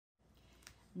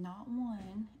Not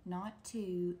one, not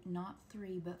two, not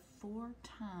three, but 4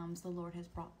 times the Lord has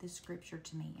brought this scripture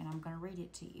to me, and I'm going to read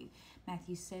it to you.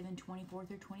 Matthew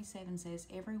 7:24-27 says,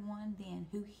 "Everyone then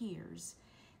who hears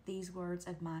these words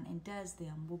of mine and does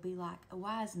them will be like a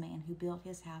wise man who built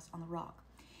his house on the rock."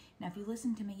 Now, if you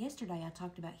listened to me yesterday, I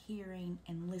talked about hearing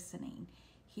and listening.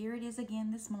 Here it is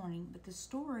again this morning, but the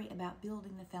story about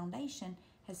building the foundation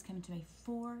has come to me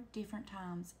 4 different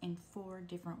times in 4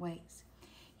 different ways.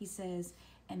 He says,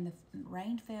 "And the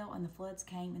rain fell, and the floods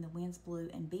came, and the winds blew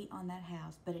and beat on that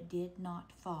house, but it did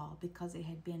not fall, because it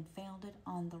had been founded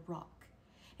on the rock.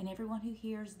 And everyone who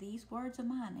hears these words of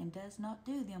mine and does not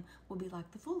do them will be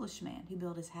like the foolish man who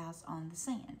built his house on the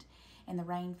sand. And the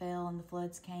rain fell, and the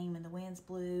floods came, and the winds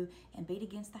blew and beat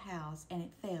against the house, and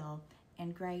it fell,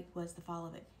 and great was the fall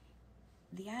of it."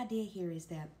 The idea here is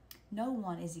that no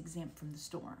one is exempt from the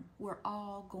storm. We're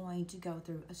all going to go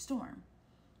through a storm.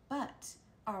 But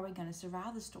are we going to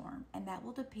survive the storm? And that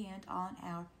will depend on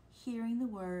our hearing the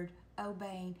word,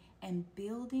 obeying, and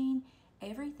building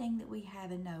everything that we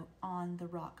have and know on the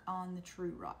rock, on the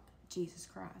true rock, Jesus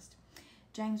Christ.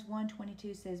 James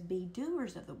 1:22 says, "Be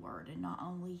doers of the word and not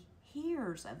only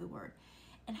hearers of the word."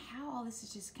 And how all this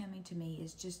is just coming to me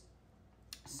is just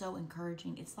so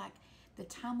encouraging. It's like the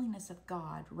timeliness of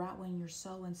God, right when your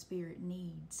soul and spirit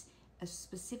needs a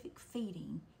specific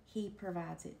feeding, He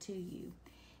provides it to you.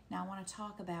 Now, I want to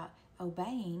talk about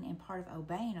obeying, and part of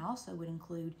obeying also would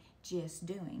include just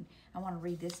doing. I want to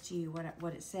read this to you,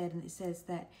 what it said, and it says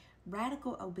that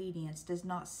radical obedience does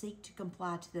not seek to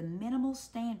comply to the minimal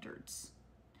standards,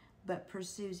 but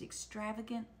pursues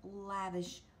extravagant,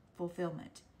 lavish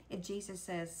fulfillment. If Jesus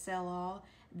says sell all,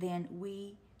 then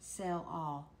we sell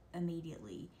all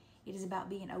immediately. It is about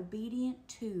being obedient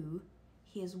to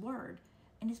His word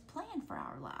and His plan for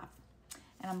our life.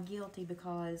 And I'm guilty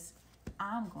because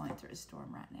I'm going through a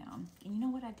storm right now. And you know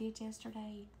what I did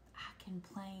yesterday? I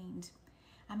complained.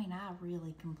 I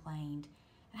really complained.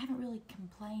 I haven't really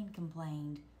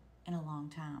complained in a long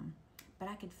time. But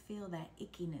I could feel that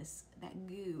ickiness, that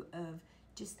goo of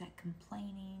just that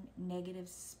complaining, negative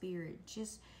spirit,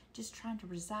 just trying to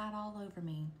reside all over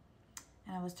me.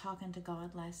 And I was talking to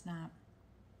God last night,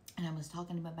 and I was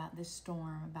talking to Him about this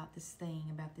storm, about this thing,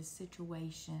 about this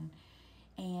situation.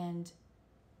 And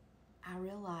I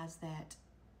realized that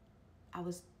I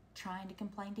was trying to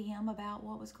complain to Him about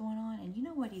what was going on. And you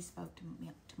know what He spoke to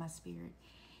me, to my spirit?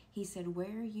 He said,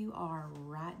 "Where you are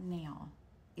right now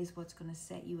is what's going to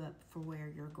set you up for where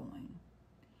you're going."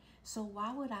 So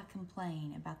why would I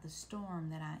complain about the storm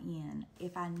that I'm in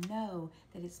if I know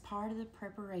that it's part of the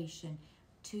preparation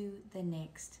to the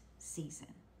next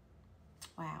season?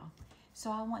 Wow.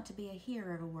 So I want to be a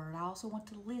hearer of a word. I also want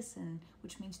to listen,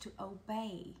 which means to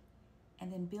obey.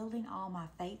 And then building all my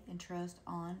faith and trust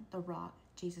on the rock,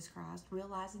 Jesus Christ,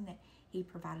 realizing that He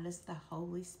provided us the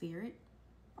Holy Spirit.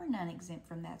 We're none exempt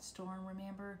from that storm,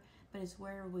 remember? But it's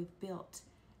where we've built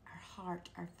our heart,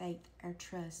 our faith, our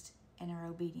trust, and our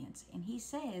obedience. And He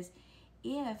says,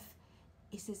 if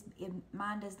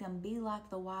mine does them be like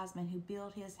the wise man who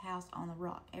built his house on the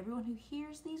rock. Everyone who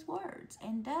hears these words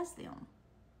and does them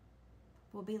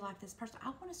will be like this person.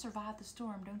 I want to survive the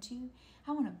storm, don't you?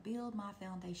 I want to build my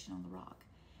foundation on the rock.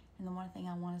 And the one thing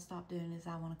I want to stop doing is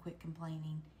I want to quit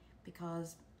complaining,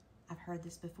 because I've heard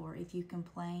this before. If you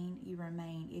complain, you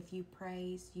remain. If you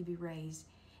praise, you be raised.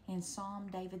 In Psalm,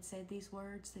 David said these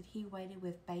words, that he waited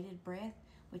with bated breath,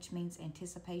 which means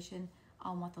anticipation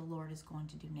on what the Lord is going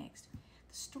to do next.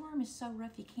 The storm is so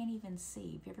rough you can't even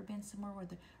see. Have you ever been somewhere where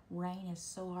the rain is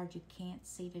so hard you can't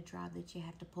see to drive, that you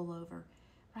have to pull over?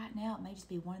 Right now, it may just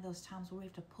be one of those times where we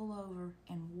have to pull over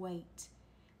and wait.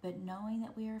 But knowing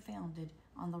that we are founded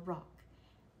on the rock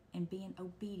and being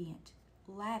obedient,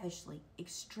 lavishly,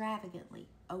 extravagantly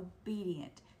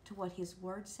obedient to what His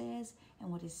word says and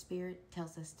what His Spirit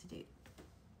tells us to do.